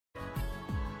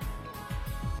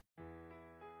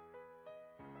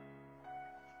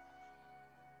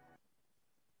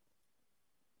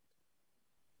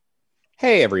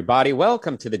Hey, everybody.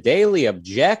 Welcome to the Daily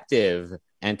Objective.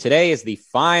 And today is the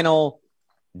final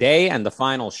day and the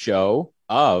final show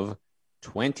of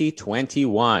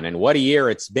 2021. And what a year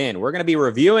it's been. We're going to be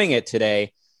reviewing it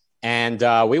today. And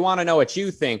we want to know what you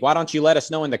think. Why don't you let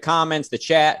us know in the comments, the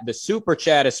chat, the super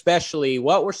chat especially.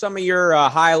 What were some of your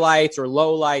highlights or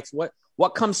lowlights?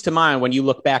 What comes to mind when you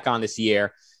look back on this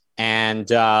year? And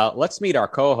let's meet our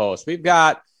co-host. We've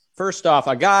got, first off,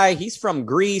 a guy. He's from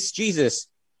Greece. Jesus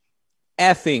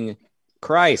effing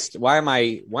Christ. Why am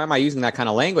I using that kind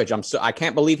of language? I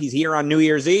can't believe he's here on New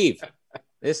Year's Eve.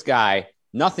 This guy,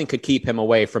 nothing could keep him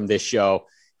away from this show.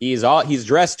 He's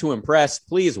dressed to impress.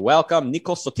 Please welcome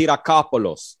Nikos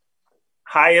Sotirakopoulos.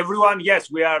 Hi, everyone.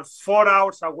 Yes, we are 4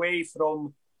 hours away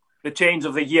from the change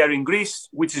of the year in Greece,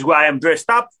 which is why I'm dressed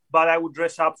up. But I would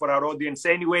dress up for our audience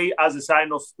anyway as a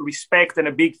sign of respect and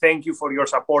a big thank you for your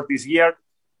support this year.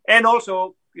 And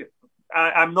also,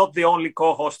 I'm not the only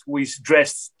co-host who is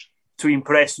dressed to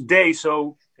impress today.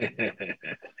 So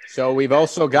we've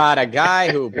also got a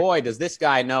guy who, boy, does this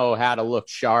guy know how to look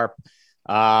sharp.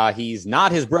 He's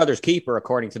not his brother's keeper,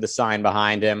 according to the sign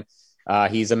behind him.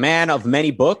 He's a man of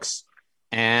many books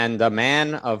and a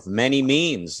man of many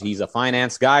means. He's a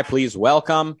finance guy. Please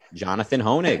welcome Jonathan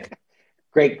Hoenig.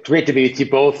 Great to be with you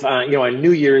both. On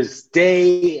New Year's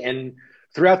Day and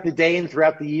throughout the day and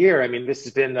throughout the year. I mean, this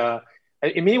has been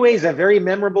in many ways a very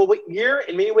memorable year.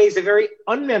 In many ways, a very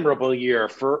unmemorable year.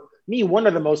 For me, one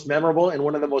of the most memorable and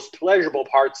one of the most pleasurable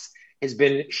parts has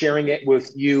been sharing it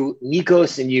with you,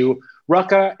 Nikos, and you,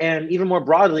 Rucka, and even more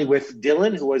broadly with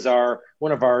Dylan, who was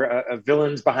one of our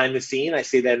villains behind the scene. I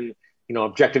say that in,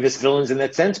 objectivist villains in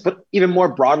that sense, but even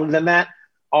more broadly than that,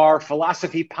 our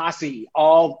philosophy posse,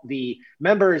 all the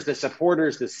members, the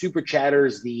supporters, the super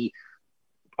chatters, the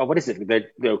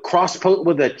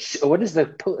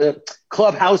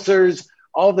clubhousers,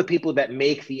 all the people that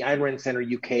make the Ayn Rand Center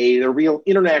UK, the real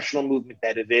international movement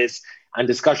that it is, on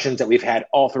discussions that we've had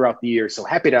all throughout the year. So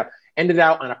happy to end it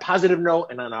out on a positive note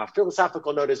and on a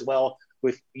philosophical note as well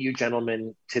with you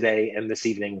gentlemen today and this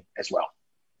evening as well.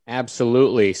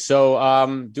 Absolutely.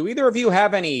 So do either of you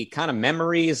have any kind of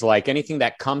memories, like anything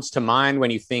that comes to mind when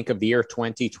you think of the year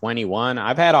 2021?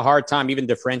 I've had a hard time even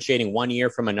differentiating one year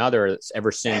from another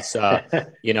ever since,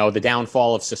 the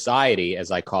downfall of society, as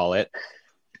I call it.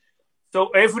 So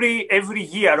every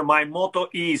year, my motto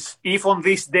is, if on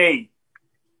this day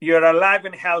you're alive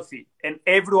and healthy and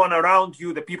everyone around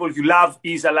you, the people you love,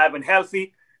 is alive and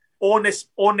healthy, on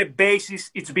a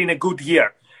basis, it's been a good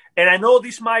year. And I know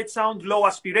this might sound low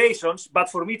aspirations, but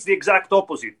for me, it's the exact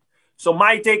opposite. So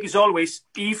my take is always,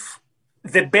 if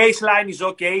the baseline is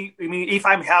okay, I mean, if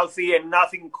I'm healthy and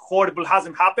nothing horrible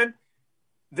hasn't happened,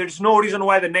 there's no reason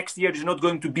why the next year is not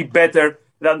going to be better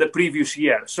than the previous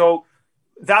year. So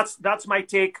that's my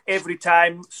take every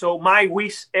time. So my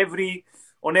wish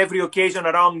on every occasion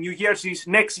around New Year's is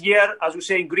next year, as we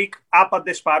say in Greek,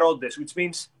 apades parodes, which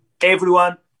means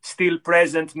everyone still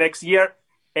present next year.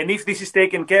 And if this is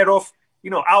taken care of,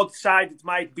 outside it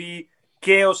might be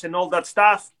chaos and all that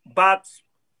stuff, but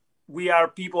we are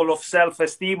people of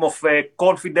self-esteem, of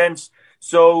confidence.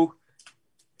 So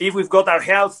if we've got our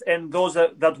health and those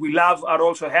that we love are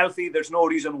also healthy, there's no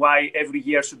reason why every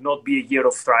year should not be a year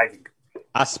of thriving.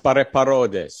 Aspare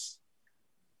parodes.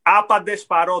 Apades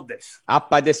parodes.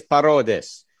 Apades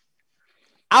parodes.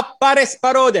 Appares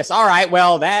parodes. All right.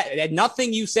 Well, that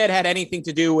nothing you said had anything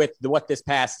to do with what this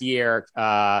past year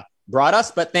brought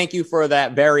us, but thank you for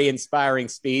that very inspiring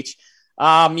speech.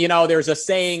 There's a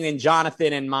saying in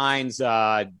Jonathan and mine's,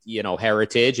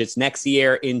 heritage. It's next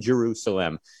year in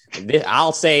Jerusalem.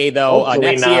 I'll say though,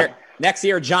 next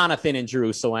year, Jonathan in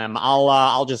Jerusalem.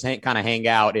 I'll just hang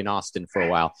out in Austin for a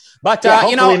while. But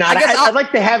I'd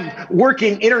like to have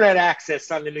working internet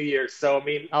access on the New Year's. So I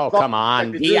mean, come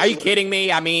on, are you kidding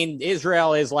me? I mean,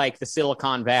 Israel is like the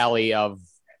Silicon Valley of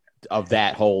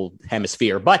that whole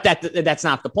hemisphere. But that's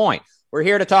not the point. We're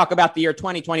here to talk about the year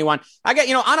 2021.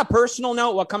 On a personal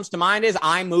note, what comes to mind is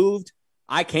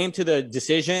I came to the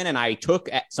decision and I took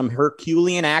some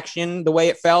Herculean action the way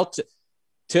it felt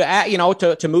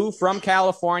to move from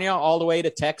California all the way to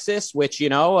Texas, which,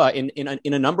 in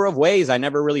a number of ways, I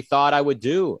never really thought I would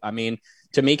do. I mean,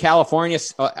 to me, California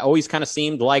always kind of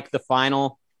seemed like the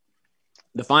final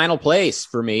place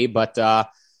for me, but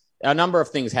a number of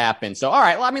things happened. So, all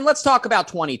right, well, I mean, let's talk about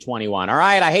 2021. All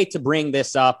right. I hate to bring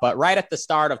this up, but right at the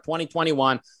start of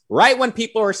 2021, right when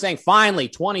people were saying, finally,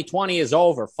 2020 is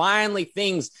over, finally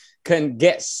things can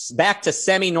get back to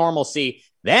semi-normalcy,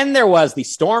 then there was the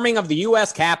storming of the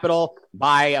U.S. Capitol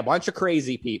by a bunch of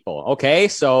crazy people. Okay,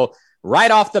 so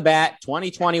right off the bat,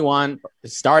 2021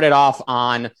 started off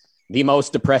on the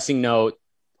most depressing note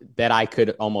that I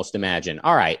could almost imagine.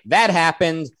 All right, that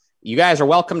happened. You guys are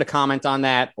welcome to comment on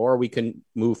that, or we can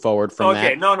move forward from that.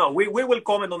 Okay, no, we will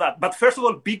comment on that. But first of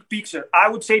all, big picture, I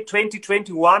would say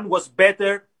 2021 was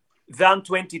better than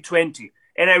 2020.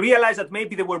 And I realized that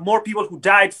maybe there were more people who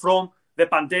died from the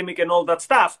pandemic and all that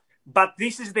stuff. But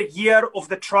this is the year of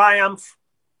the triumph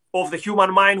of the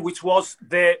human mind, which was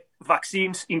the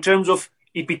vaccines, in terms of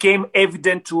it became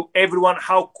evident to everyone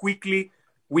how quickly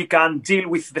we can deal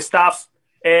with the stuff.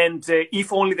 And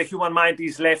if only the human mind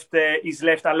is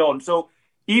left alone. So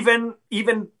even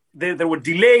there were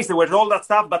delays, there was all that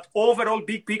stuff, but overall,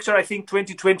 big picture, I think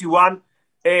 2021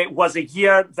 was a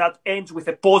year that ends with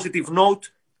a positive note,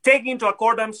 taking into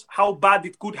accordance how bad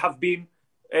it could have been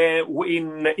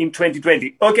in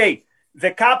 2020. Okay,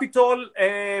 the Capitol,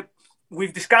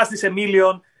 we've discussed this a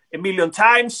million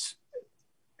times.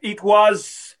 It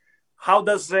was, how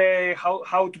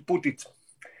to put it?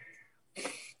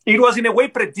 It was in a way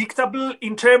predictable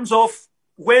in terms of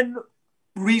when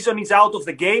reason is out of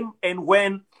the game and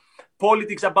when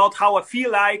politics about how I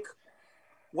feel like.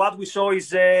 What we saw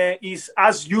is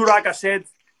as Rucka said,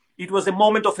 it was a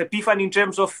moment of epiphany in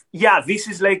terms of, this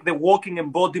is like the walking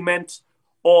embodiment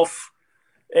of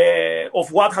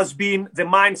what has been the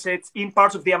mindset in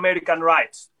parts of the American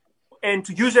right. And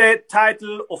to use a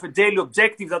title of a daily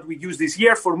objective that we used this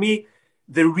year, for me,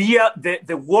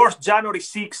 the worst January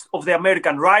 6th of the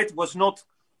American right was not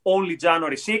only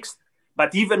January 6th,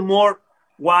 but even more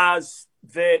was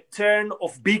the turn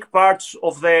of big parts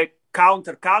of the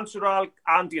counter-cultural,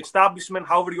 anti-establishment,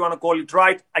 however you want to call it,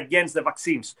 right, against the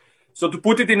vaccines. So to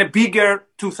put it in a bigger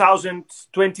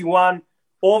 2021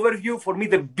 overview, for me,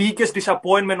 the biggest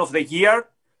disappointment of the year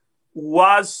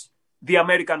was the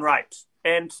American right.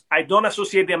 And I don't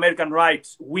associate the American right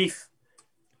with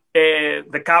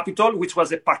the Capitol, which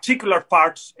was a particular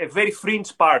part, a very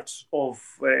fringe part of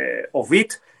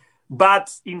it. But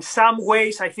in some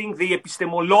ways, I think the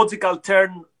epistemological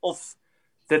turn towards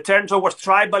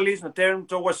tribalism, the turn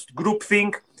towards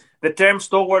groupthink, the turns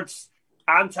towards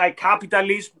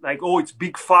anti-capitalism, like, it's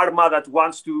big pharma that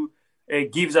wants to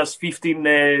gives us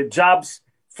 15 jobs.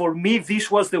 For me, this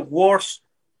was the worst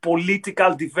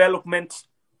political development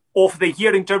of the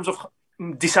year in terms of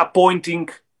disappointing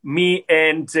me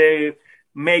and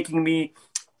making me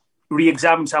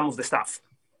re-examine some of the stuff.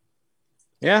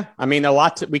 Yeah, I mean, a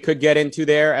lot we could get into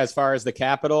there as far as the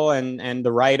Capitol and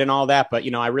the right and all that. But,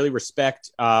 I really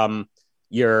respect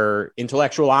your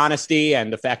intellectual honesty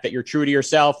and the fact that you're true to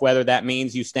yourself, whether that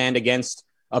means you stand against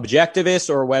objectivists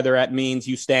or whether that means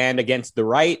you stand against the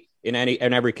right. In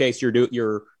every case,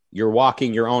 you're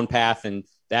walking your own path, and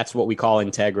that's what we call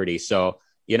integrity. So,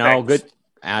 Thanks. Good.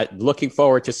 Looking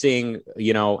forward to seeing,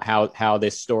 how the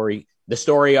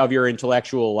story of your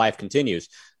intellectual life continues.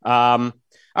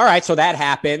 All right, so that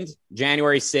happened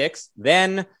January 6th.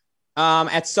 Then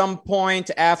at some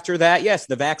point after that, yes,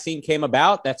 the vaccine came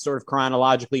about. That's sort of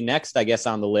chronologically next, I guess,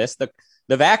 on the list.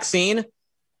 The vaccine,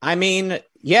 I mean,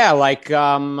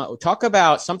 talk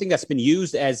about something that's been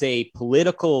used as a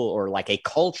political or like a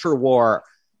culture war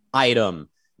item.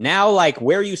 Now, like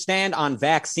where you stand on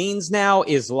vaccines now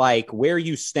is like where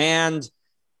you stand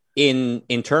in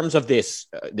terms of this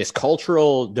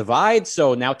cultural divide.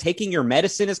 So now taking your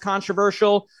medicine is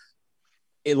controversial.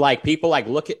 People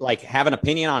have an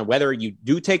opinion on whether you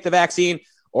do take the vaccine,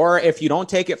 or if you don't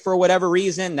take it for whatever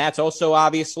reason, that's also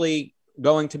obviously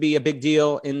going to be a big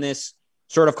deal in this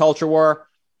sort of culture war.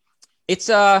 It's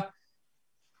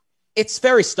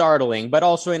very startling, but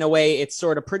also in a way it's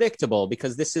sort of predictable,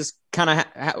 because this is kind of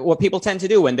what people tend to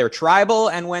do when they're tribal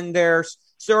and when they're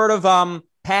sort of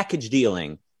package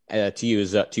dealing, to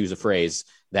use a phrase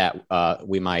that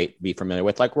we might be familiar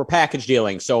with. Like, we're package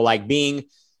dealing. So like being,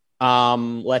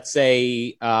 let's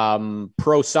say,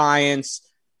 pro-science,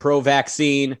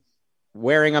 pro-vaccine,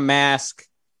 wearing a mask,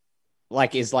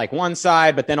 is one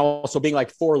side, but then also being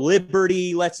for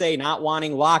liberty, let's say, not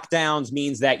wanting lockdowns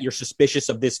means that you're suspicious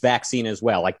of this vaccine as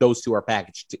well. Like, those two are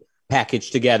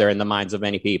packaged together in the minds of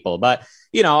many people. But,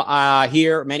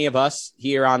 here, many of us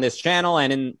here on this channel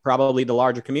and in probably the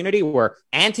larger community were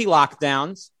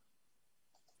anti-lockdowns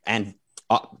and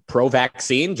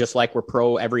pro-vaccine, just like we're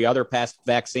pro every other past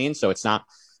vaccine. So it's not,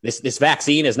 this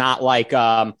vaccine is not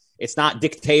it's not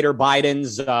dictator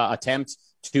Biden's attempt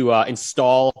to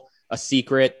install a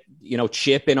secret,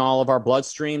 chip in all of our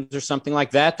bloodstreams or something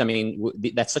like that. I mean,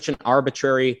 that's such an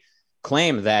arbitrary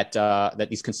claim that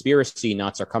these conspiracy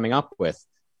nuts are coming up with,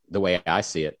 the way I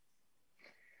see it.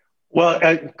 Well,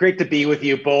 great to be with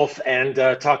you both and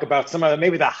talk about some of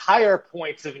maybe the higher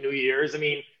points of New Year's. I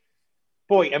mean,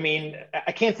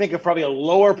 I can't think of probably a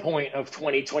lower point of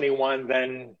 2021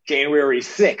 than January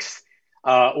 6th.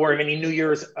 or any New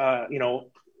Year's,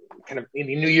 kind of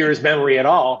any New Year's memory at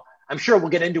all. I'm sure we'll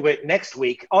get into it next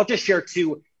week. I'll just share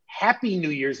 2 happy New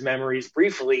Year's memories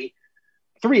briefly.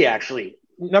 3, actually.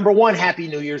 Number 1 happy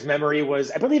New Year's memory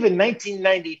was, I believe, in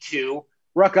 1992.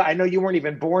 Rucka, I know you weren't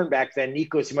even born back then.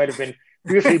 Nikos, you might have been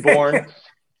briefly born.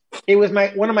 It was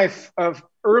one of my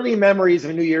early memories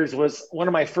of New Year's was one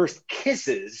of my first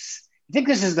kisses. I think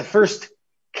this is the first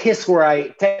kiss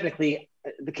where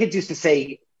the kids used to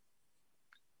say,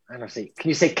 I don't know, can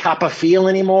you say Kappa feel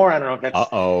anymore? I don't know if that's.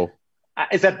 Uh-oh.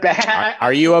 Is that bad?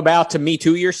 Are you about to Me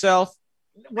Too yourself?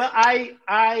 Well,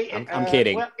 I'm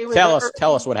kidding. Well,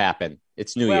 tell us what happened.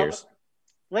 It's New Year's.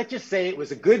 Let's just say it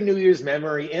was a good New Year's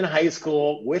memory in high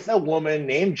school with a woman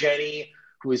named Jenny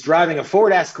who was driving a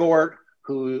Ford Escort,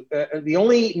 who the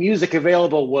only music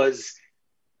available was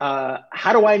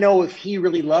How Do I Know If He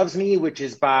Really Loves Me, which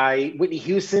is by Whitney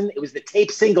Houston. It was the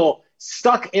tape single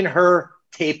stuck in her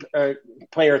tape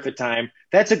player at the time.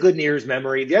 That's a good New Year's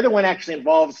memory. The other one actually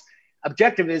involves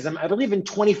objectivism. I believe in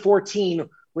 2014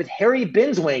 with Harry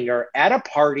Binswanger at a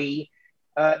party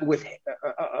with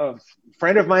a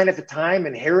friend of mine at the time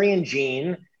and Harry and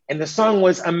Jean. And the song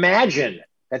was Imagine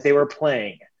that they were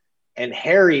playing. And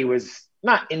Harry was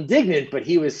not indignant, but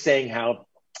he was saying how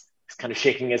he's kind of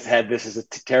shaking his head. This is a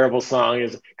terrible song. He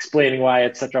was explaining why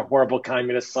it's such a horrible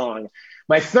communist song.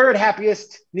 My third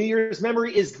happiest New Year's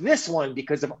memory is this one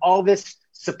because of all this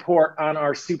support on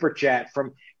our super chat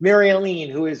from Mary Aline,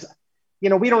 who is,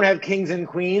 we don't have kings and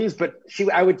queens, but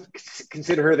I would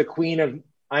consider her the queen of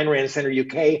Ayn Rand Center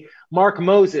UK. Mark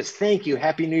Moses, thank you.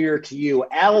 Happy New Year to you.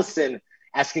 Allison,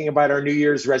 asking about our New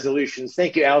Year's resolutions.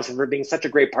 Thank you, Allison, for being such a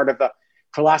great part of the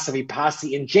Philosophy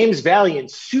Posse. And James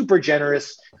Valiant, super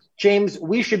generous. James,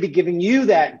 we should be giving you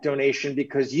that donation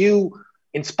because you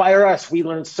inspire us. We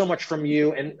learn so much from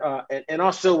you. And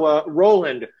also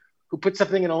Roland, who put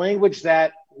something in a language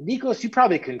that, Nikos, you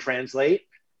probably can translate.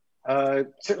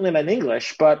 Certainly not in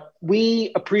English, but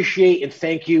we appreciate and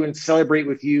thank you and celebrate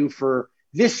with you for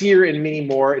this year and many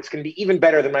more. It's going to be even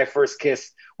better than my first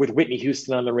kiss with Whitney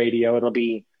Houston on the radio. It'll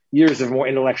be years of more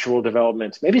intellectual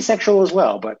development, maybe sexual as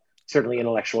well, but certainly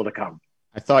intellectual to come.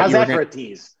 How's that for a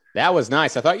tease? That was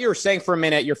nice. I thought you were saying for a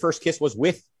minute your first kiss was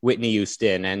with Whitney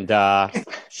Houston, and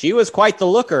she was quite the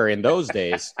looker in those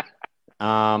days.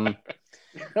 That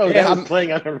was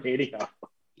playing on the radio.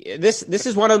 This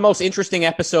is one of the most interesting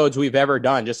episodes we've ever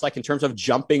done, just like in terms of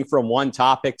jumping from one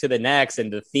topic to the next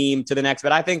and the theme to the next.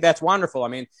 But I think that's wonderful. I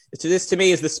mean, this to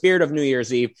me is the spirit of New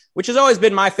Year's Eve, which has always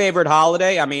been my favorite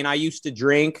holiday. I mean, I used to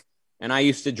drink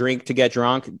to get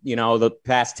drunk. The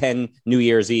past 10 New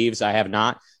Year's Eves, I have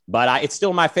not. But it's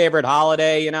still my favorite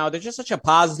holiday. There's just such a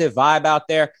positive vibe out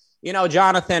there.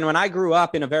 Jonathan, when I grew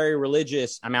up in a very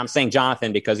religious, I'm saying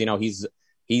Jonathan because,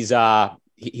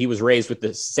 he was raised with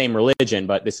the same religion,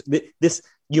 but this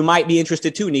you might be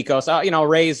interested too, Nikos.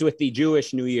 Raised with the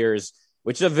Jewish New Year's,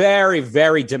 which is a very,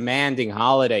 very demanding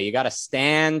holiday. You got to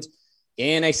stand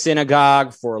in a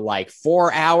synagogue for like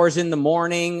 4 hours in the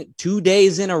morning, 2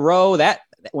 days in a row. That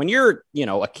when you're,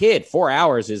 a kid, 4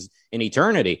 hours is an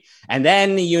eternity. And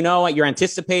then, you're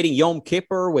anticipating Yom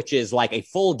Kippur, which is like a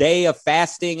full day of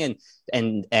fasting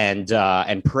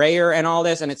and prayer and all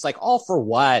this. And it's like, all for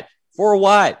what? For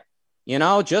what?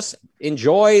 Just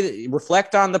enjoy,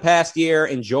 reflect on the past year,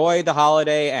 enjoy the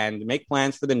holiday, and make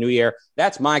plans for the new year.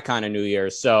 That's my kind of New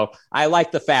Year's. So I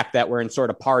like the fact that we're in sort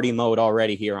of party mode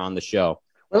already here on the show.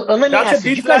 Well, let me ask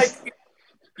you guys.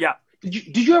 Yeah.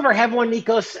 Did you ever have one,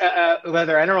 Nikos?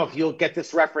 Whether I don't know if you'll get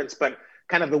this reference, but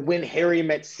kind of the When Harry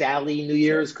Met Sally New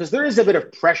Year's, because there is a bit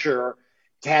of pressure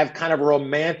to have kind of a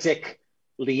romantic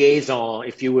liaison,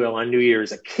 if you will, on New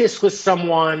Year's. A kiss with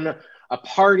someone, a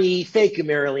party. Thank you,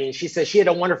 Marilyn. She says she had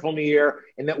a wonderful New Year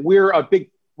and that we are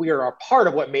a part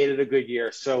of what made it a good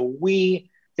year. So we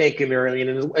thank you,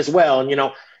 Marilyn, as well.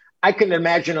 And, I can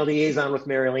imagine a liaison with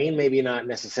Marilyn, maybe not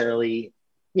necessarily,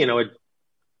 an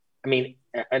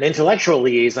intellectual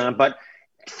liaison, but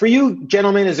for you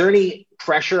gentlemen, is there any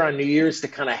pressure on New Year's to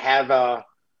kind of have a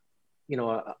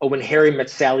When Harry Met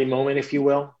Sally moment, if you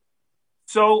will?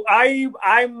 So I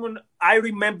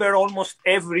remember almost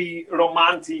every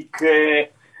romantic.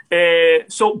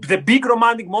 So the big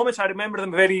romantic moments, I remember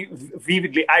them very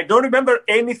vividly. I don't remember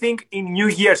anything in New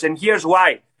Year's, and here's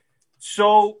why.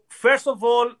 So first of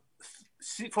all,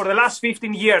 for the last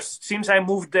 15 years since I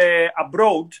moved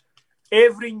abroad,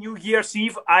 every New Year's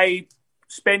Eve I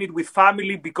spend it with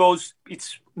family because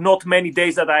it's not many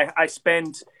days that I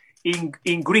spend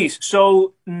in Greece.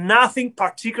 So nothing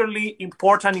particularly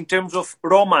important in terms of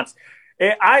romance.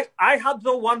 I had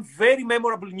though one very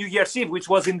memorable New Year's Eve, which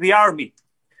was in the army.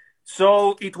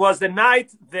 So it was the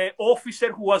night the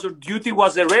officer who was on duty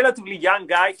was a relatively young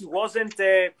guy. He wasn't,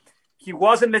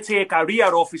 let's say, a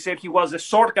career officer. He was a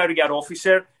short career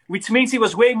officer, which means he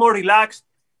was way more relaxed.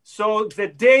 So the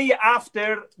day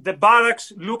after, the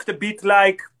barracks looked a bit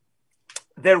like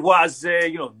there was,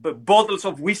 bottles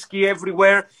of whiskey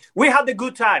everywhere. We had a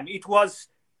good time. It was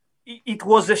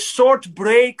a short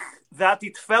break that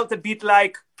it felt a bit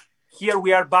like here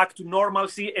we are back to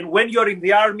normalcy. And when you're in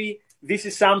the army, this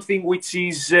is something which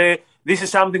is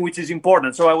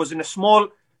important. So I was in a small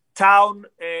town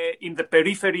in the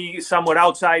periphery, somewhere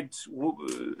outside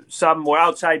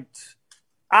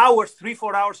hours,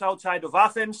 3-4 hours outside of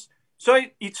Athens. So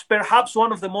it's perhaps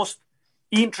one of the most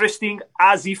interesting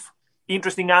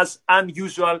as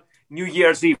unusual New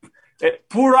Year's Eve.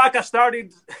 Poor Rucka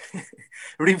started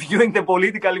reviewing the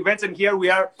political events, and here we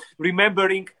are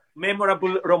remembering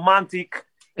memorable romantic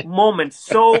moments.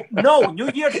 So no, New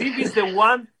Year's Eve is the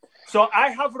one. So I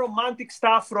have romantic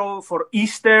stuff for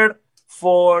Easter,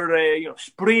 for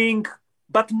spring,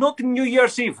 but not New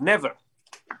Year's Eve, never.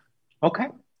 Okay,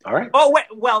 all right. Oh,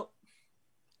 well,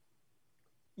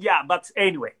 yeah, but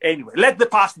anyway, let the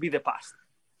past be the past.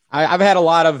 I've had a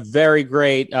lot of very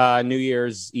great New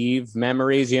Year's Eve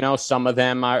memories. Some of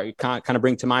them I kind of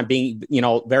bring to mind being,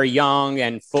 very young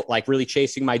and like really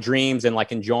chasing my dreams and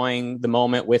like enjoying the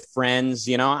moment with friends.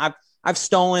 I've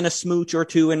stolen a smooch or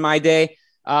two in my day.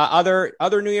 Other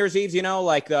New Year's Eves,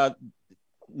 like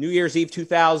New Year's Eve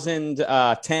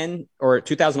 2010 or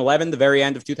 2011, the very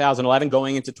end of 2011,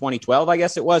 going into 2012, I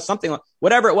guess it was something like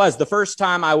whatever it was. The first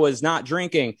time I was not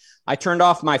drinking, I turned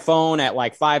off my phone at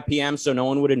like 5 p.m. so no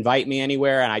one would invite me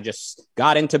anywhere. And I just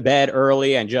got into bed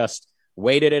early and just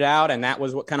waited it out. And that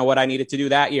was what I needed to do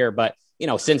that year. But,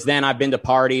 since then I've been to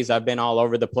parties. I've been all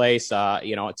over the place.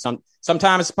 It's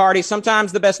sometimes parties.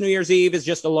 Sometimes the best New Year's Eve is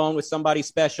just alone with somebody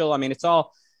special. I mean, it's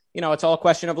all a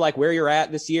question of like where you're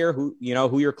at this year, who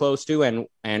you're close to, and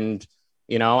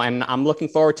I'm looking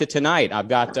forward to tonight. I've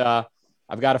got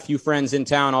a few friends in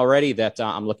town already that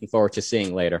I'm looking forward to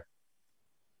seeing later.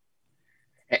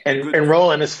 And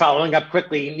Roland is following up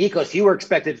quickly. Nikos, you were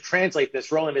expected to translate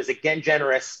this. Roland is again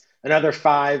generous. Another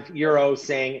 €5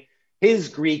 saying he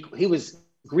was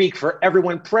Greek for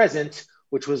everyone present,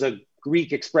 which was a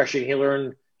Greek expression he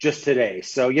learned just today.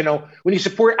 So, when you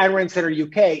support Iron Center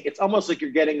UK, it's almost like you're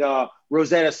getting a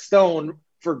Rosetta Stone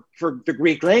for the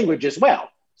Greek language as well.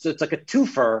 So it's like a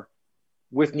twofer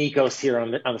with Nikos here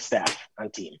on the staff, on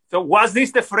team. So was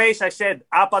this the phrase I said,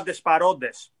 apades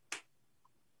parodes?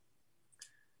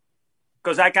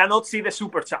 Because I cannot see the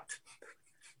super chat.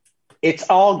 It's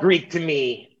all Greek to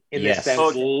me in this sense,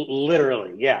 okay.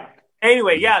 Literally, yeah.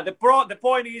 Anyway, yeah, the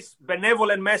point is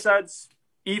benevolent message.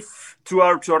 If to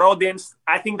our audience,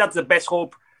 I think that's the best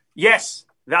hope. Yes,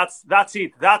 that's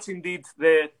it. That's indeed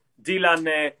the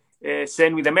Dylan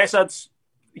sent me the message.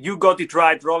 You got it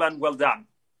right, Roland. Well done.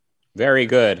 Very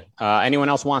good. Anyone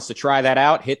else wants to try that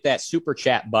out? Hit that super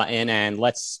chat button and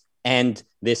let's end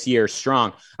this year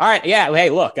strong. All right. Yeah. Hey,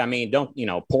 look, I mean, don't,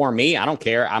 pour me. I don't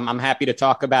care. I'm happy to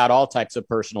talk about all types of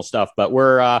personal stuff, but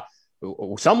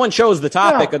someone chose the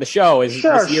topic of the show is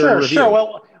this year in review. Sure.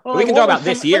 Well, we can talk about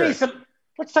this year.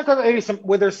 Let's talk about maybe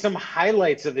there's some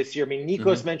highlights of this year. I mean,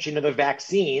 Nikos mentioned the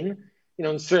vaccine,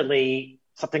 and certainly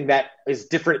something that is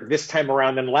different this time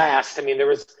around than last. I mean, there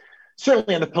was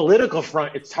certainly on the political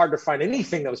front, it's hard to find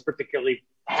anything that was particularly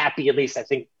happy. At least I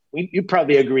think you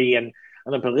probably agree in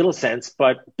the political sense.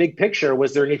 But big picture,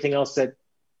 was there anything else that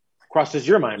crosses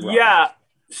your mind, Rob? Yeah.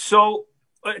 So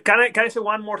can I say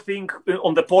one more thing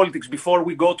on the politics before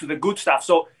we go to the good stuff?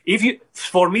 So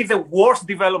for me, the worst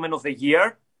development of the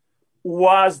year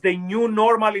was the new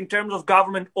normal in terms of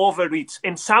government overreach,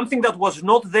 and something that was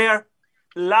not there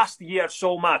last year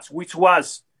so much, which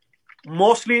was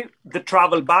mostly the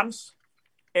travel bans,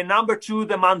 and number two,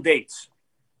 the mandates.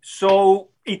 So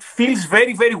it feels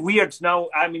very, very weird now.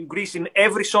 I'm in Greece. In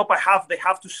every shop they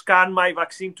have to scan my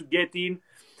vaccine to get in.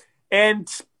 And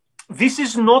this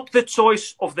is not the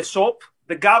choice of the shop.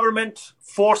 The government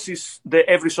forces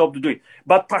every shop to do it.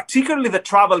 But particularly the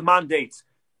travel mandates,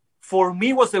 for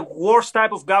me, was the worst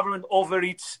type of government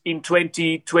overreach in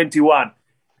 2021.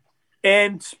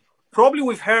 And probably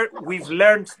we've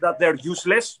learned that they're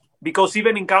useless, because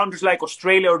even in countries like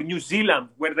Australia or New Zealand,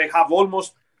 where they have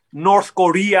almost North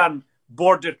Korean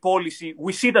border policy,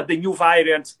 we see that the new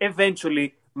variants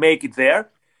eventually make it there.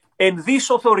 And this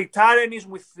authoritarianism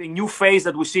with the new phase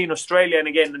that we see in Australia and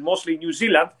again, and mostly New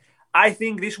Zealand, I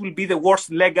think this will be the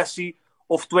worst legacy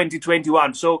of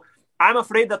 2021. So I'm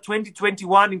afraid that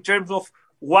 2021, in terms of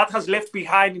what has left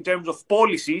behind in terms of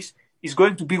policies, is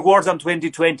going to be worse than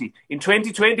 2020. In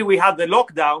 2020, we had the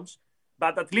lockdowns,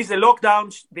 But at least the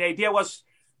lockdowns, the idea was,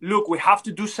 look, we have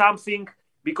to do something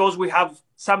because we have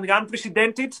something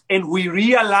unprecedented, and we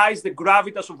realize the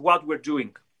gravitas of what we're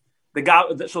doing.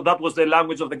 So that was the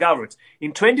language of the government.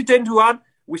 In 2021,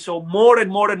 we saw more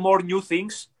and more and more new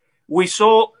things. We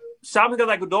saw something that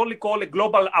I could only call a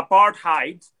global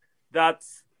apartheid that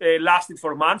lasted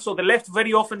for months. So the left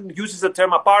very often uses the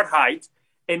term apartheid.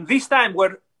 And this time,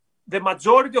 where the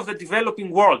majority of the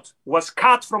developing world was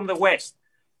cut from the West,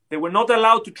 they were not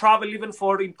allowed to travel even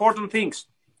for important things.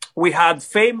 We had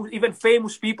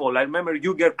famous people. I remember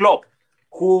Jürgen Klopp,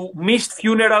 who missed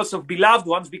funerals of beloved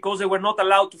ones because they were not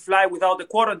allowed to fly without a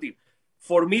quarantine.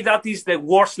 For me, that is the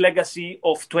worst legacy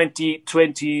of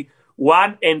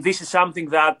 2021. And this is something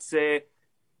that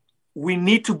we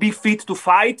need to be fit to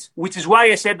fight, which is why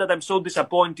I said that I'm so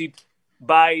disappointed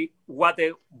by what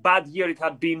a bad year it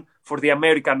had been for the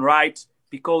American right,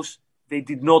 because they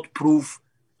did not prove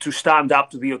to stand up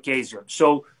to the occasion.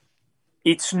 So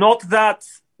it's not that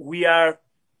we are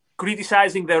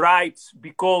criticizing the right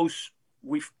because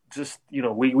we just,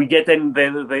 we get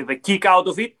the kick out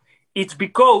of it. It's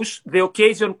because the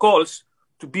occasion calls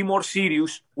to be more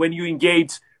serious when you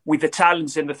engage with the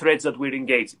challenge and the threats that we're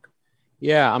engaging.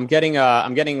 Yeah, I'm getting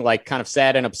like kind of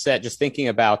sad and upset just thinking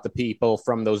about the people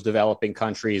from those developing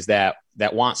countries that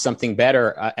want something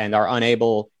better and are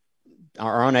unable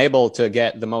to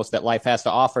get the most that life has to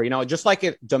offer. Just like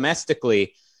it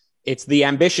domestically, it's the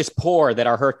ambitious poor that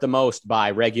are hurt the most by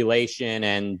regulation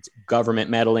and government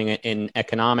meddling in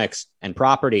economics and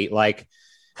property. Like,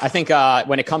 I think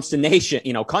when it comes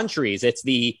to countries, it's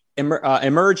the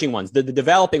emerging ones, the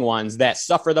developing ones that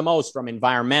suffer the most from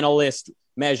environmentalist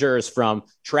measures, from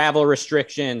travel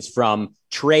restrictions, from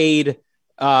trade,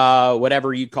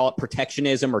 whatever you call it,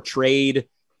 protectionism or trade,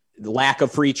 lack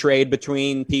of free trade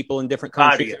between people in different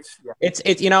countries. Yeah.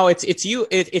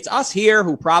 It's us here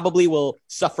who probably will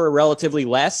suffer relatively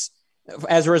less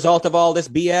as a result of all this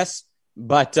BS.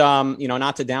 But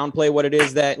not to downplay what it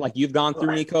is that like you've gone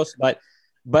through, Nikos,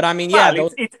 but I mean, yeah,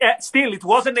 it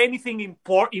wasn't anything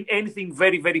important, anything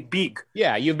very, very big.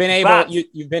 Yeah, you've been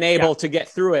able to get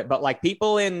through it. But like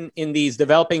people in these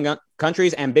developing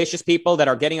countries, ambitious people that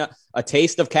are getting a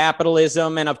taste of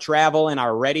capitalism and of travel and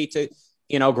are ready to,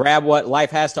 grab what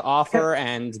life has to offer,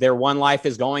 and their one life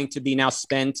is going to be now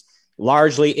spent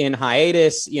largely in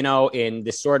hiatus, in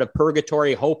this sort of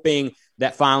purgatory, hoping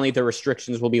that finally the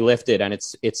restrictions will be lifted, and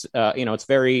it's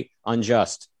very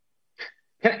unjust.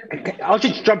 I'll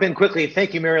just jump in quickly.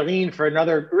 Thank you, Marilyn, for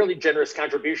another really generous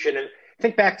contribution, and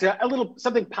think back to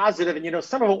something positive. And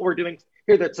some of what we're doing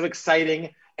here that's so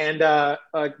exciting. And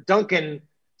Duncan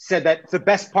said that the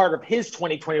best part of his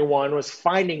 2021 was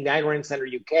finding the Iron Center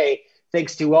UK.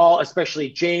 Thanks to all, especially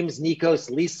James, Nikos,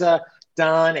 Lisa,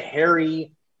 Don,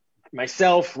 Harry,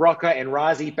 myself, Rucka, and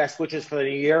Razi. Best wishes for the new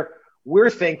year.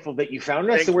 We're thankful that you found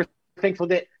us, and we're thankful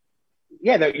that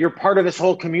you're part of this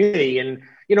whole community. And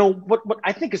what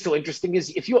I think is so interesting is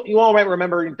if you all might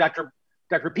remember, Dr.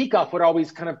 Peikoff would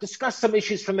always kind of discuss some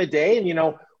issues from the day,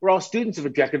 and we're all students of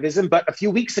objectivism. But a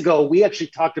few weeks ago, we actually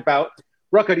talked about,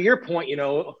 Rucka, to your point,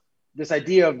 this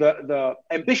idea of the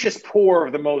ambitious poor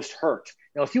of the most hurt.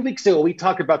 A few weeks ago, we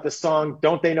talked about the song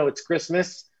 "Don't They Know It's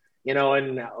Christmas," and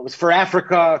it was for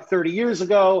Africa 30 years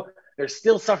ago. They're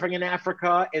still suffering in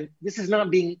Africa, and this is not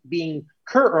being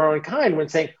curt or unkind when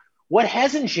saying what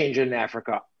hasn't changed in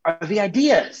Africa are the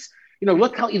ideas.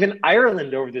 Look how even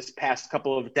Ireland over this past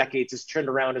couple of decades has turned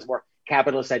around as more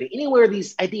capitalist idea. Anywhere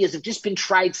these ideas have just been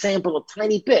tried, sampled a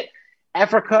tiny bit.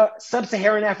 Africa,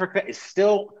 sub-Saharan Africa, is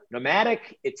still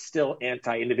nomadic. It's still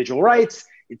anti-individual rights.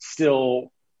 It's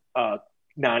still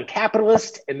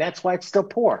non-capitalist, and that's why it's still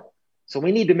poor. So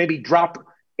we need to maybe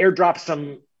airdrop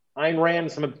some Ayn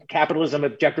Rand, some capitalism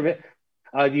objective,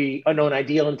 the unknown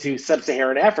ideal into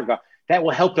sub-Saharan Africa. That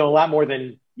will help them a lot more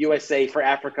than USA for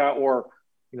Africa or,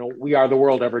 We Are the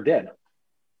World ever did.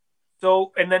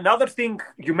 So, and another thing,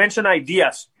 you mentioned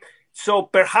ideas. So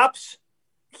perhaps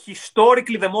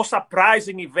historically the most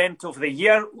surprising event of the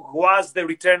year was the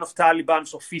return of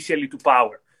Taliban officially to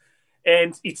power.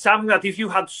 And it's something that if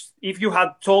you had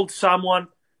told someone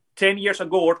 10 years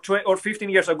ago or 15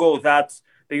 years ago that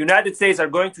the United States are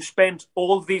going to spend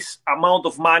all this amount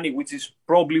of money, which is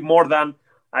probably more than,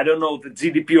 I don't know, the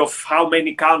GDP of how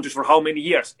many countries for how many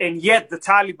years, and yet the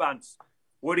Taliban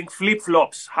wearing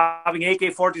flip-flops, having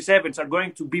AK-47s are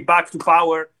going to be back to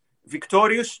power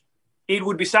victorious, it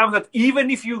would be something that even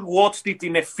if you watched it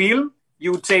in a film,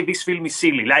 you would say this film is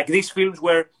silly. Like these films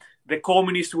where the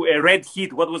communists, Red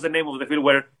Heat, what was the name of the film,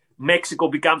 where Mexico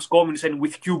becomes communist and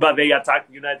with Cuba they attack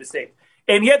the United States.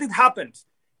 And yet it happened.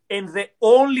 And the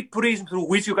only prism through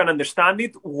which you can understand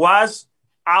it was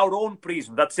our own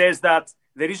prism that says that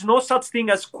there is no such thing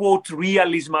as, quote,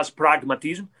 realism as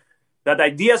pragmatism, that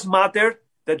ideas matter,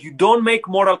 that you don't make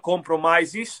moral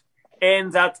compromises,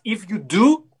 and that if you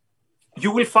do,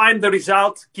 you will find the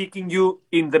result kicking you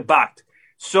in the butt.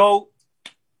 So,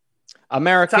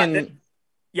 American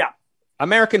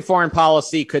foreign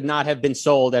policy could not have been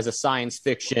sold as a science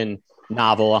fiction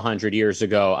novel 100 years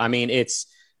ago. I mean, it's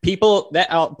people that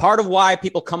part of why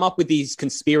people come up with these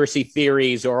conspiracy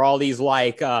theories or all these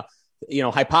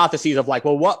hypotheses of like,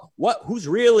 well, who's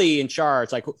really in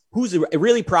charge? Like, who's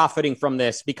really profiting from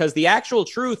this? Because the actual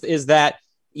truth is that,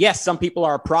 yes, some people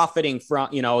are profiting from,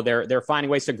 they're finding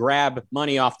ways to grab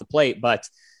money off the plate, but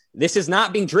this is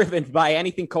not being driven by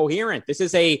anything coherent. This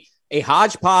is a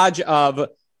hodgepodge of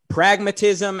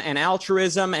pragmatism and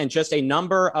altruism and just a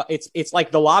number. It's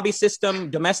like the lobby system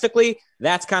domestically.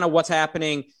 That's kind of what's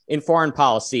happening in foreign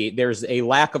policy. There's a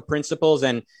lack of principles,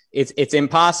 and it's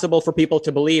impossible for people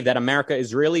to believe that America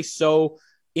is really so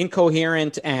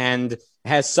incoherent and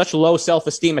has such low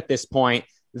self-esteem at this point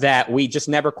that we just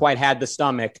never quite had the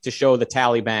stomach to show the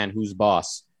Taliban who's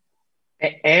boss.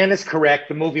 Anne is correct.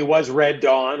 The movie was Red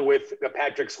Dawn with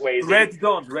Patrick Swayze. Red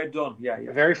Dawn. Yeah.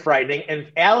 Very frightening.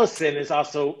 And Allison is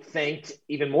also thanked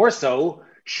even more so.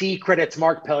 She credits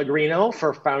Mark Pellegrino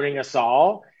for founding us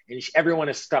all. And everyone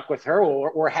is stuck with her.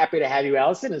 We're happy to have you,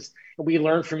 Allison. As we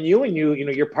learn from you, and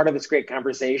you're part of this great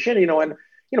conversation. And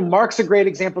Mark's a great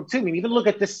example too. I mean, even look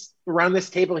at this around this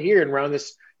table here and around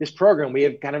this program. We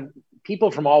have kind of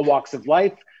people from all walks of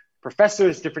life,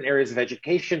 professors, different areas of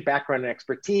education, background and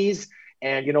expertise.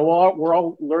 And, we're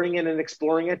all learning it and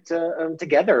exploring it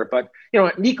together. But,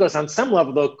 Nikos, on some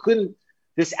level, though, couldn't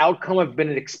this outcome have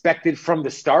been expected from the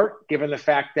start, given the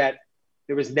fact that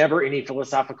there was never any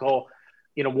philosophical,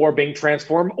 war being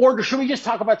transformed? Or should we just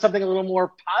talk about something a little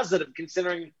more positive,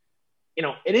 considering,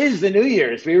 it is the New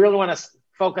Year's? We really want to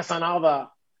focus on all the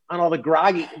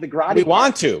groggy. We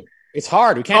want to. It's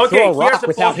hard. We can't throw a rock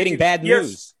without hitting bad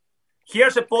news.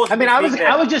 Here's a positive.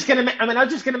 I was just going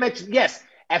to mention, yes,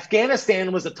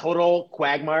 Afghanistan was a total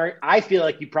quagmire. I feel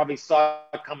like you probably saw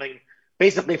it coming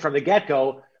basically from the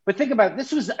get-go. But think about it.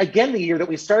 This was, again, the year that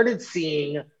we started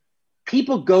seeing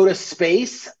people go to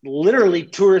space, literally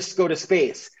tourists go to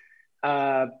space.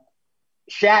 Shatner,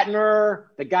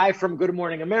 the guy from Good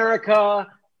Morning America,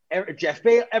 Jeff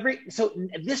Bezos. So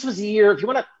this was a year, if you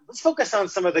want to, let's focus on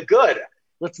some of the good.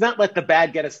 Let's not let the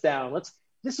bad get us down.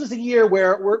 This was a year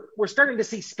where we're starting to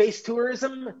see space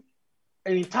tourism. I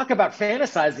mean, talk about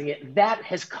fantasizing it. That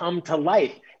has come to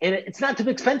life. And it's not too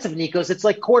expensive, Nikos. It's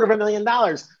like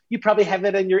 $250,000. You probably have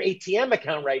it in your ATM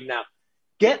account right now.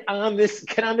 Get on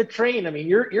the train. I mean,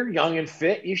 you're young and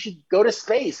fit. You should go to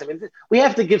space. I mean, we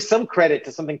have to give some credit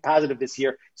to something positive this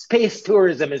year. Space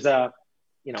tourism is a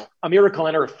miracle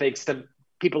on earth thanks to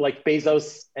people like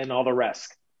Bezos and all the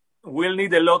rest. We'll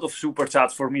need a lot of super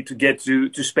chats for me to get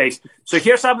to space. So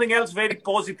here's something else very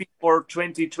positive for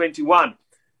 2021.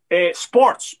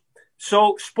 Sports.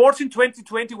 So sports in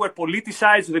 2020 were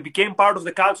politicized. They became part of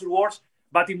the culture wars.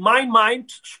 But in my mind,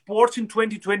 sports in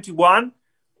 2021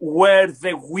 were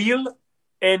the will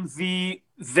and the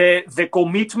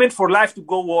commitment for life to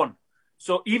go on.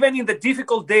 So even in the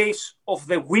difficult days of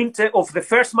the winter, of the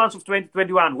first months of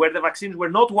 2021, where the vaccines were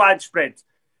not widespread,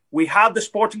 we had the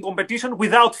sporting competition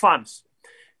without fans.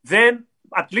 Then,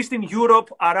 at least in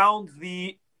Europe, around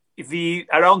the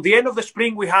end of the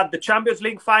spring, we had the Champions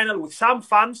League final with some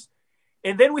fans,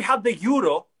 and then we had the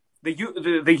Euros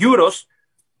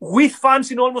with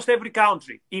fans in almost every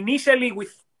country. Initially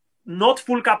with not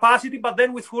full capacity, but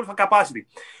then with full capacity.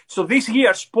 So this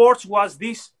year, sports was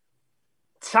this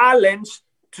challenge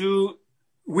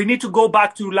we need to go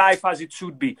back to life as it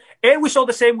should be. And we saw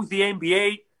the same with the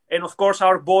NBA, and of course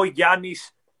our boy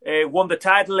Giannis won the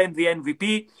title and the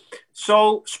MVP.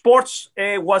 So sports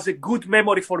was a good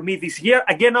memory for me this year,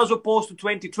 again, as opposed to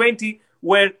 2020,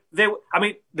 where they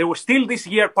were still this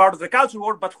year part of the culture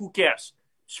war, but who cares?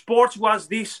 Sports was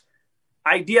this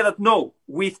idea that no,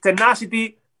 with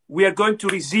tenacity, we are going to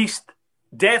resist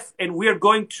death and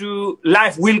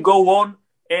life will go on.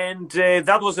 And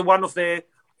that was one of the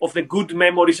good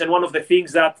memories and one of the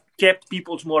things that kept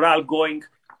people's morale going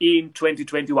in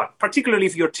 2021, particularly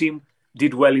if your team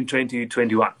did well in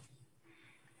 2021.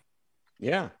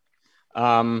 Yeah.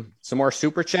 Some more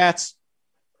super chats.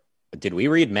 Did we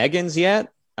read Megan's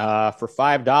yet? For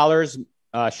 $5,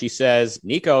 she says,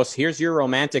 Nikos, here's your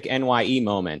romantic NYE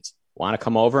moment. Want to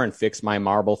come over and fix my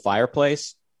marble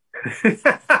fireplace?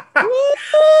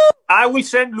 I will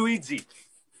send Luigi.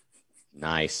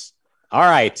 Nice. All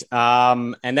right.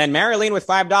 And then Marilyn with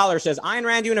 $5 says, Ayn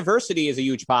Rand University is a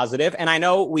huge positive. And I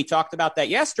know we talked about that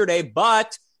yesterday,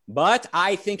 but but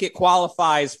I think it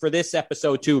qualifies for this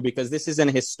episode too, because this is an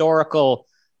historical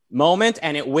moment,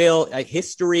 and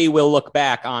history will look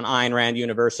back on Ayn Rand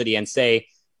University and say,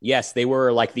 yes, they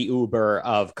were like the Uber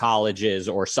of colleges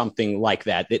or something like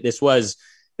that. This was,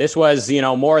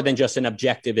 more than just an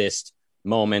objectivist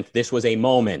moment. This was a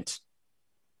moment.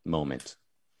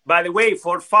 By the way,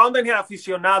 for Fountainhead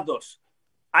aficionados,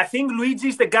 I think Luigi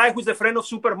is the guy who's the friend of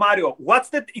Super Mario. What's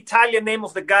the Italian name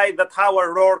of the guy that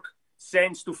Howard Rourke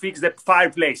sends to fix the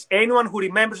fireplace? Anyone who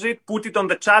remembers it, put it on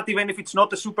the chat, even if it's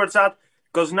not a super chat,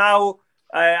 because now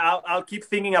I'll keep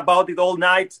thinking about it all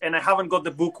night, and I haven't got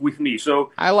the book with me.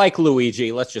 So I like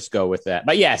Luigi. Let's just go with that.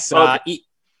 But yes, okay.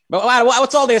 But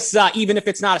what's all this? Even if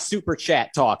it's not a super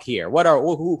chat talk here, what?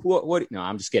 No,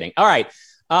 I'm just kidding. All right.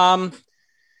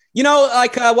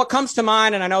 What comes to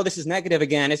mind, and I know this is negative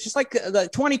again, it's just like the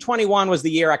 2021 was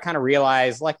the year I kind of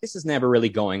realized, like, this is never really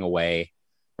going away,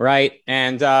 right?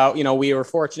 And, we were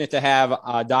fortunate to have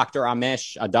Dr.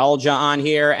 Amesh Adalja on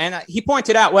here, and he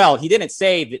pointed out, well, he didn't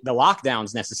say that the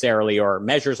lockdowns necessarily or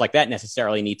measures like that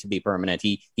necessarily need to be permanent.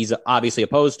 He's obviously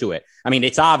opposed to it. I mean,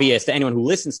 it's obvious to anyone who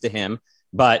listens to him,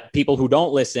 but people who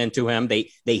don't listen to him,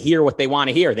 they hear what they want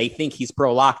to hear. They think he's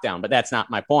pro-lockdown, but that's not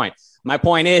my point. My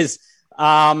point is,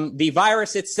 the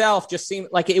virus itself just seems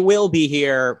like it will be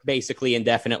here basically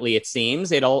indefinitely. It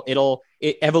seems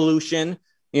evolution,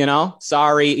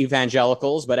 sorry,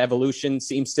 evangelicals, but evolution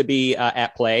seems to be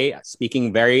at play,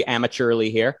 speaking very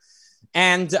amateurly here.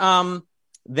 And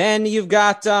then you've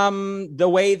got the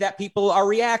way that people are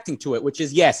reacting to it, which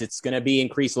is, yes, it's going to be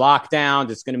increased lockdowns.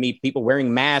 It's going to be people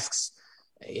wearing masks.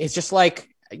 It's just like,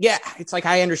 yeah, it's like,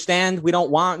 I understand we don't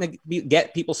want to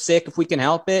get people sick if we can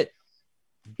help it.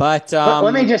 But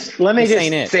let me just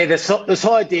say this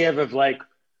whole idea of like,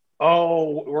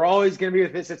 oh, we're always going to be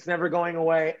with this, it's never going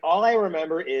away. All I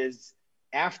remember is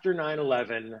after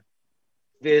 9/11,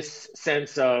 this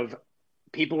sense of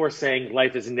people were saying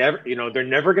life is never, they're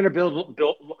never going to build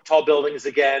tall buildings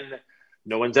again.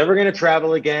 No one's ever going to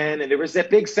travel again. And there was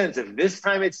that big sense of this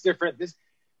time it's different.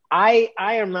 I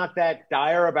am not that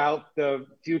dire about the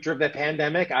future of the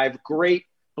pandemic. I have great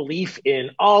belief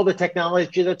in all the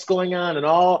technology that's going on and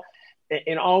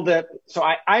so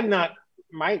I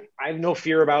have no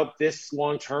fear about this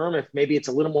long term. If maybe it's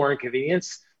a little more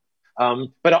inconvenience,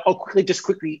 but I'll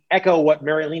quickly echo what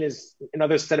Marilyn and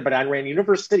others said about Ayn Rand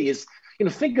University is,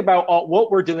 think about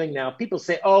what we're doing now. People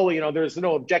say, oh, there's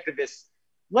no objectivist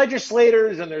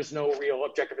legislators and there's no real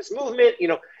objectivist movement.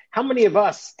 How many of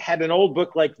us had an old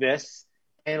book like this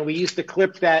and we used to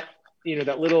clip that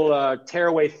that little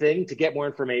tearaway thing to get more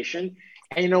information.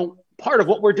 And, part of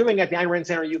what we're doing at the Ayn Rand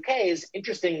Center UK is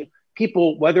interesting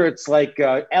people, whether it's like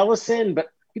Ellison, but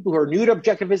people who are new to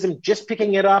objectivism, just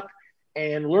picking it up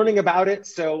and learning about it.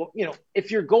 So,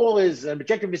 if your goal is an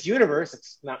objectivist universe,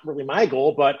 it's not really my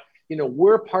goal, but,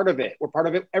 we're part of it. We're part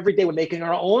of it every day. We're making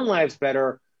our own lives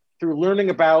better through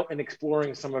learning about and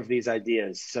exploring some of these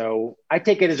ideas. So I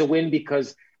take it as a win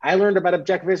because I learned about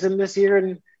objectivism this year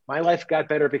and my life got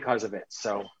better because of it.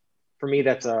 So for me,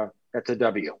 that's a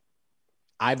W.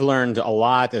 I've learned a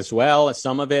lot as well.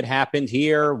 Some of it happened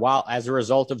here as a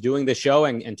result of doing the show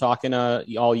and talking to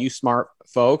all you smart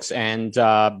folks and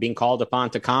being called upon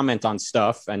to comment on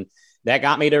stuff. And that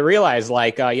got me to realize,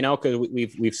 because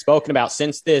we've spoken about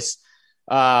since this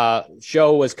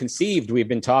show was conceived, we've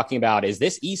been talking about, is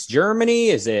this East Germany?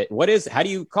 How do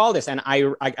you call this? And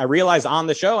I realized on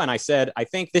the show, and I said, I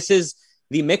think this is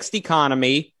the mixed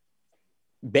economy,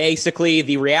 basically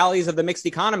the realities of the mixed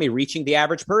economy reaching the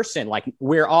average person. Like,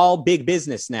 we're all big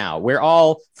business now. We're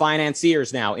all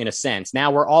financiers now, in a sense.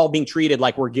 Now we're all being treated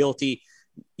like we're guilty,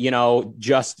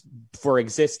 just for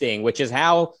existing, which is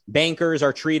how bankers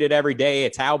are treated every day.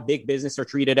 It's how big business are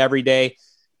treated every day.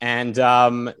 And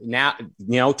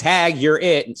now, tag, you're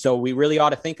it. And so we really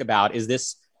ought to think about, is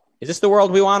this the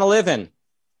world we want to live in?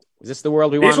 Is this the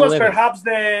world we want to live in? This was perhaps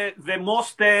the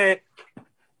most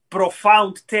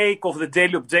profound take of the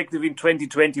Daily Objective in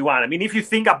 2021. I mean, if you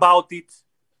think about it,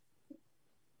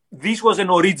 this was an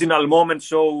original moment.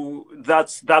 So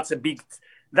that's a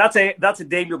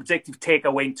Daily Objective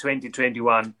takeaway in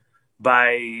 2021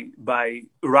 by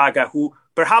Rucka, who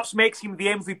perhaps makes him the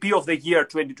MVP of the year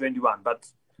 2021. But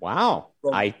wow.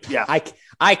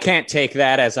 I can't take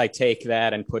that as I take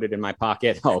that and put it in my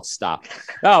pocket. Oh, stop.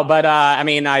 Oh, but a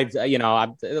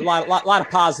lot of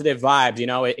positive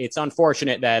vibes. It's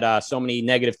unfortunate that so many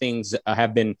negative things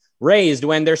have been raised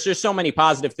when there's just so many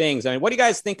positive things. I mean, what do you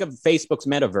guys think of Facebook's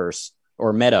metaverse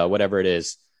or Meta, whatever it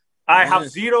is? I have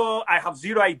zero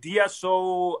idea,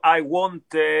 so I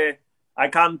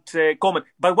can't comment.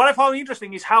 But what I found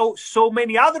interesting is how so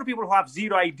many other people who have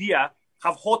zero idea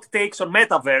have hot takes on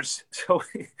metaverse. So,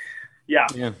 yeah.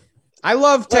 I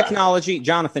love technology.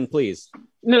 Jonathan, please.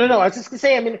 No. I was just going to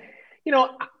say, I mean,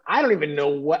 I don't even know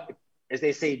what, as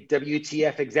they say,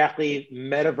 WTF exactly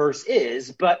metaverse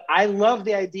is, but I love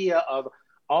the idea of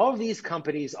all of these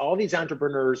companies, all these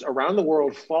entrepreneurs around the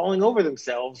world falling over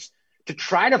themselves to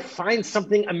try to find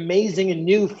something amazing and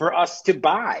new for us to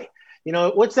buy.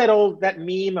 What's that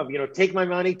meme of, take my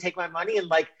money, and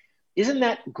like, isn't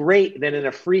that great that in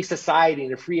a free society,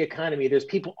 in a free economy, there's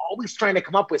people always trying to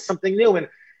come up with something new? And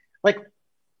like,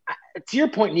 to your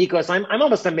point, Nikos, I'm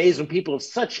almost amazed when people have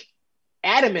such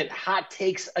adamant hot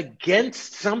takes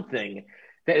against something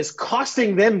that is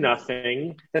costing them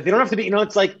nothing, that they don't have to be,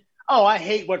 it's like, oh, I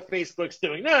hate what Facebook's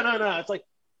doing. No. It's like,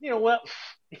 well,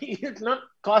 it's not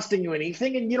costing you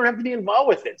anything and you don't have to be involved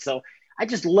with it. So I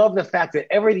just love the fact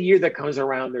that every year that comes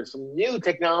around, there's some new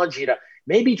technology to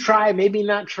maybe try, maybe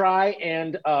not try.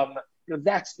 And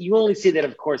you only see that,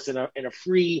 of course, in a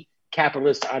free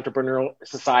capitalist entrepreneurial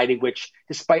society, which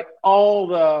despite all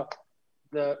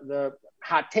the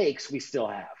hot takes, we still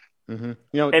have. Mm-hmm.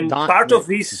 And part of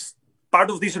this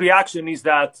reaction is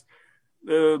that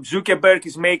Zuckerberg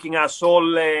is making us all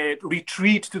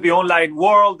retreat to the online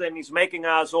world and is making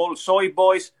us all soy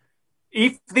boys.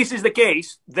 If this is the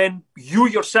case, then you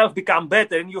yourself become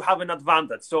better and you have an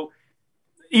advantage. So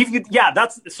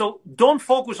don't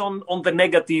focus on the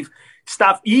negative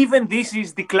stuff. Even this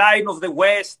is decline of the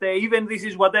West, even this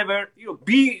is whatever,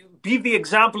 be the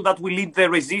example that will lead the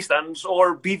resistance,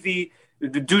 or be the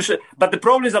but the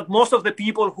problem is that most of the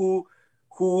people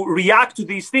who react to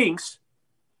these things,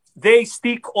 they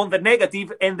stick on the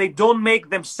negative and they don't make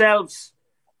themselves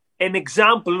an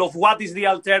example of what is the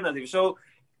alternative. So,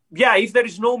 if there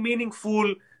is no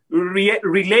meaningful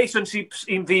relationships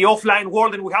in the offline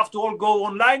world and we have to all go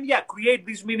online, create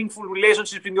these meaningful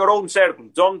relationships in your own circle.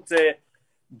 Don't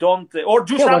or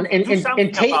do something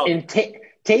about it.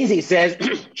 Tazy says,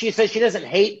 she doesn't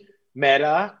hate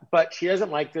Meta, but she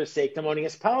doesn't like their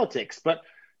sanctimonious politics. But,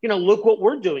 look what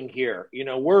we're doing here.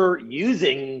 We're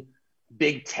using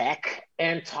big tech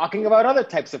and talking about other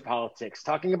types of politics,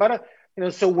 talking about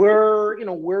so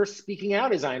we're speaking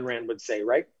out, as Ayn Rand would say,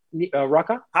 right?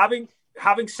 Rucka?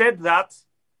 Having said that,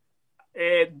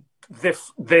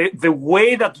 the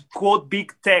way that quote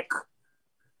big tech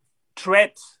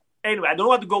threats, anyway, I don't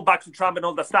want to go back to Trump and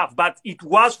all that stuff, but it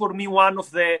was for me one of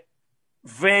the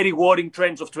very worrying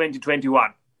trends of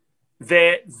 2021.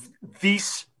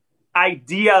 This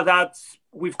idea that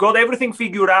we've got everything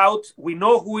figured out, we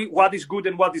know what is good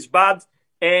and what is bad,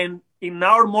 and in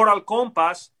our moral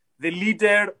compass, the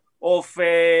leader of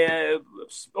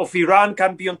Iran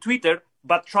can be on Twitter,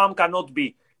 but Trump cannot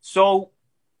be. So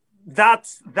that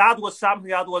was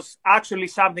something that was actually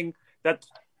something that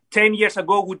 10 years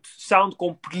ago would sound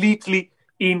completely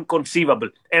inconceivable.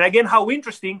 And again, how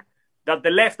interesting that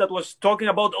the left that was talking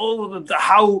about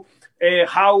how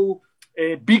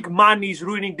big money is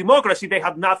ruining democracy, they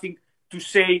had nothing to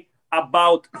say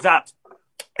about that.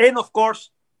 And of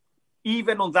course,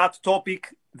 even on that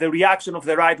topic, the reaction of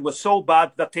the right was so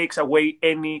bad that takes away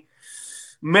any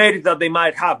merit that they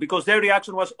might have, because their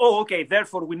reaction was,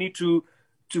 therefore we need to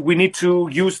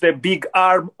use the big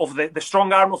arm of the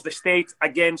strong arm of the state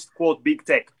against quote big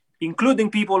tech, including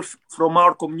people from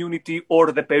our community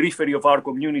or the periphery of our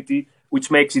community, which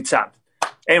makes it sad.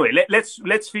 Anyway,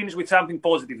 let's finish with something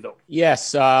positive, though.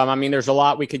 Yes, there's a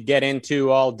lot we could get into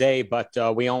all day, but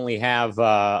we only have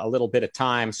a little bit of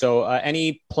time. So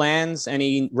any plans,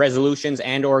 any resolutions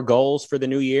and or goals for the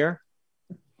new year?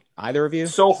 Either of you?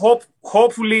 So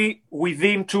hopefully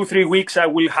within 2-3 weeks, I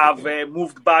will have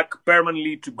moved back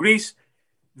permanently to Greece.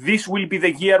 This will be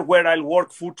the year where I'll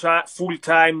work full time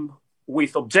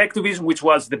with Objectivism, which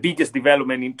was the biggest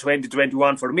development in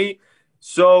 2021 for me.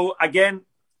 So again,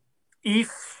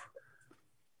 if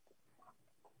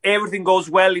everything goes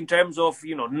well in terms of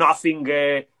nothing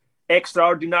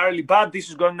extraordinarily bad, this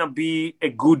is going to be a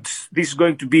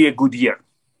good year.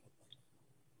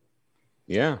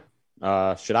 Yeah.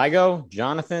 Should I go?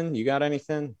 Jonathan, you got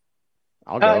anything?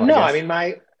 I'll go. No,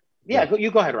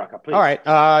 you go ahead, Rucka, please. All right.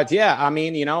 I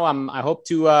hope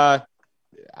to,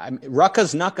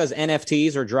 Rucka's Nucka's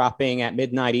NFTs are dropping at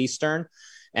midnight Eastern.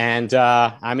 And,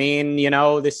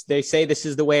 they say this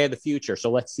is the way of the future.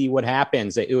 So let's see what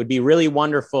happens. It would be really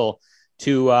wonderful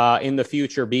to, in the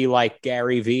future, be like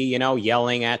Gary V,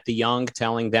 yelling at the young,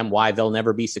 telling them why they'll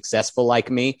never be successful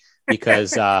like me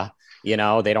because,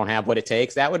 they don't have what it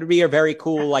takes. That would be a very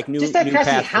cool, new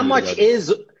path. How much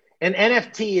is an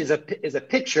NFT is a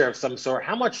picture of some sort?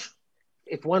 How much,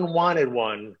 if one wanted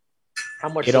one, how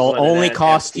much? It'll only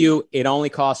cost you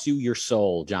your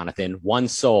soul, Jonathan. One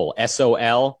soul,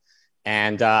 SOL.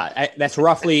 And that's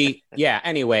roughly, yeah.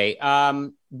 Anyway,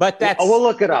 but that's we'll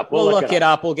look it up. We'll look it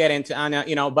up. We'll get into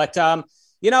but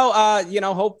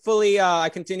hopefully I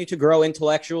continue to grow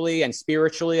intellectually and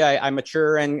spiritually. I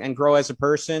mature and grow as a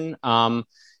person.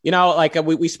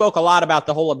 We spoke a lot about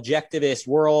the whole objectivist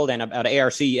world and about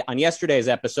ARC on yesterday's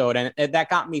episode, and that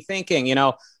got me thinking.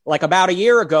 About a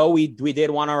year ago, we did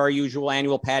one of our usual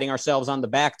annual patting ourselves on the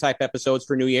back type episodes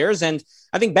for New Year's, and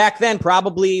I think back then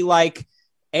probably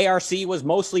ARC was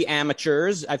mostly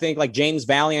amateurs. I think James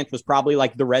Valiant was probably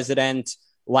the resident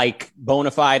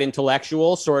bona fide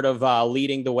intellectual, sort of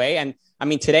leading the way. And I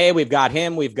mean, today we've got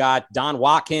him. We've got Don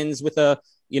Watkins with a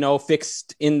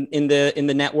fixed in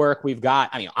the network. We've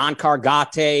got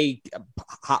Ankar Gate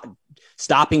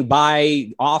stopping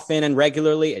by often and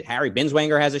regularly. Harry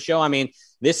Binswanger has a show. I mean,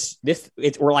 we're at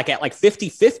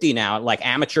 50-50 now,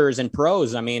 amateurs and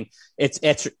pros. I mean,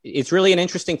 it's really an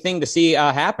interesting thing to see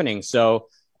happening. So,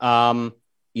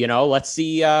 let's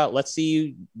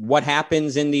see what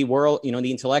happens in the world,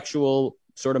 the intellectual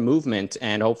sort of movement,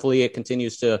 and hopefully it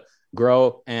continues to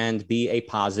grow and be a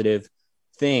positive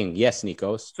thing. Yes,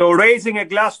 Nikos. So raising a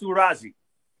glass to Razi.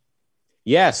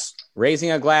 Yes, raising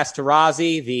a glass to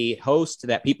Razi, the host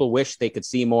that people wish they could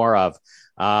see more of.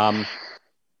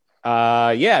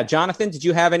 Jonathan, did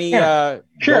you have any?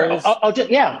 Sure. Goals? I'll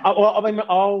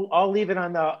leave it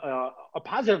on a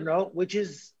positive note, which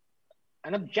is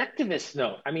an objectivist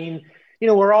note. I mean,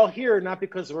 we're all here not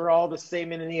because we're all the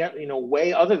same in any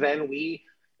way, other than we,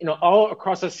 all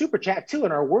across our super chat too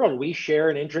in our world, we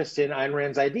share an interest in Ayn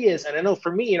Rand's ideas. And I know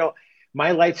for me, my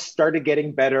life started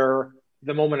getting better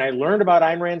the moment I learned about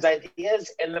Ayn Rand's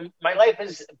ideas, and my life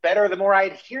is better the more I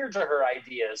adhere to her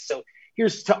ideas. So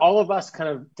here's to all of us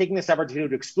kind of taking this opportunity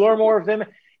to explore more of them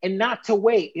and not to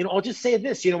wait. I'll just say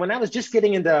this, when I was just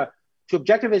getting into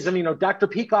objectivism, Dr.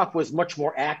 Peikoff was much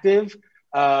more active.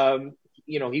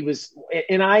 He was,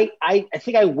 and I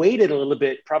think I waited a little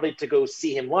bit probably to go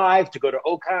see him live, to go to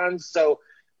Ocons. So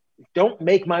don't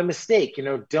make my mistake,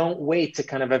 don't wait to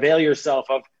kind of avail yourself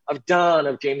of Don,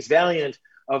 of James Valiant,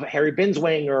 of Harry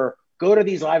Binswanger. Go to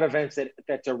these live events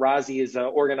that Razi is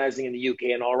organizing in the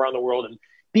UK and all around the world, and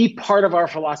be part of our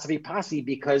philosophy posse,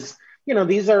 because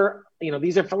it's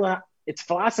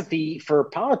philosophy for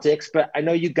politics. But I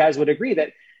know you guys would agree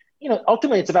that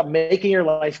ultimately it's about making your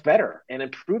life better and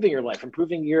improving your life,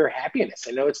 improving your happiness.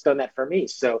 I know it's done that for me.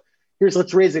 So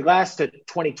let's raise a glass to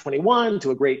 2021,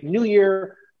 to a great new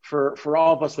year for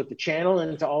all of us with the channel,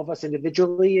 and to all of us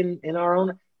individually in our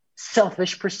own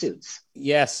selfish pursuits.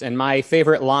 Yes, and my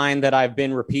favorite line that I've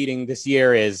been repeating this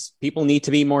year is people need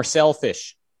to be more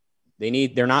selfish.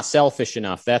 They're not selfish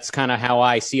enough. That's kind of how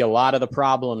I see a lot of the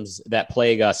problems that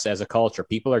plague us as a culture.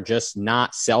 People are just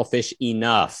not selfish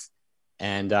enough.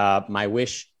 And my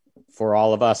wish for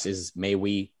all of us is, may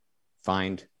we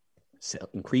find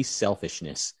increased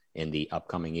selfishness in the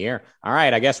upcoming year. All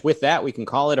right, I guess with that, we can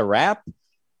call it a wrap.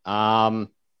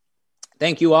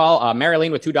 Thank you all.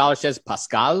 Marilyn with $2 says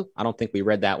Pascal. I don't think we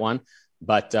read that one,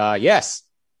 but yes.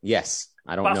 I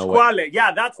don't know what.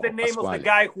 Yeah, that's the name Pasquale. Of the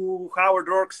guy who Howard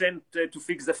Rourke sent to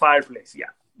fix the fireplace. Yeah.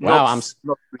 Wow,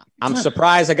 I'm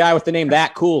surprised a guy with the name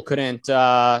that cool couldn't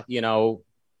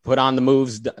put on the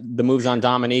moves on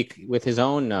Dominique with his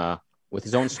own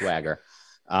swagger.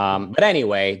 But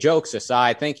anyway, jokes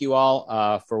aside, thank you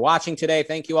all for watching today.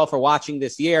 Thank you all for watching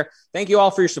this year. Thank you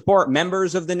all for your support,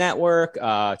 members of the network,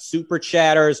 super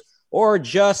chatters, or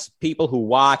just people who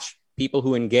watch, people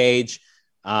who engage,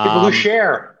 people who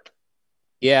share.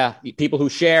 Yeah, people who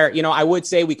share. I would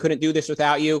say we couldn't do this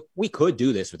without you. We could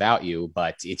do this without you,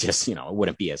 but it just, it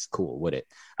wouldn't be as cool, would it?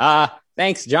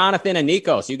 Thanks, Jonathan and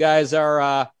Nikos. You guys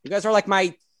are like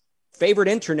my favorite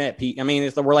internet. I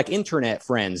mean, we're like internet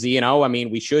friends. I mean,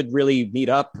 we should really meet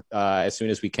up as soon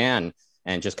as we can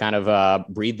and just kind of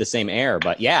breathe the same air.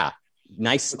 But yeah,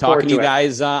 nice talking to you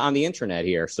guys on the internet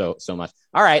here. So much.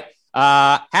 All right.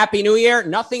 Happy New Year.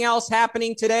 Nothing else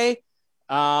happening today.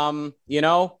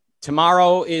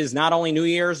 Tomorrow is not only New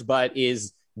Year's, but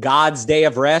is God's day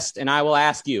of rest. And I will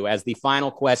ask you as the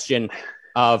final question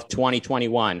of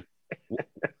 2021,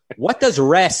 what does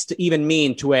rest even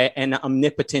mean to an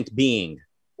omnipotent being?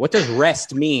 What does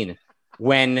rest mean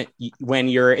when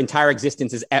your entire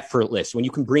existence is effortless, when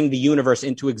you can bring the universe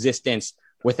into existence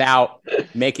without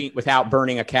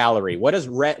burning a calorie? What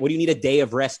do you need a day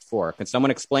of rest for? Can someone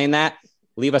explain that?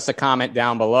 Leave us a comment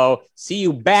down below. See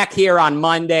you back here on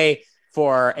Monday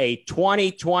for a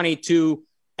 2022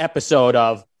 episode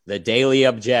of The Daily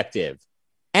Objective.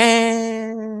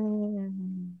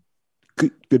 And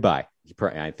goodbye.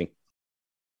 I think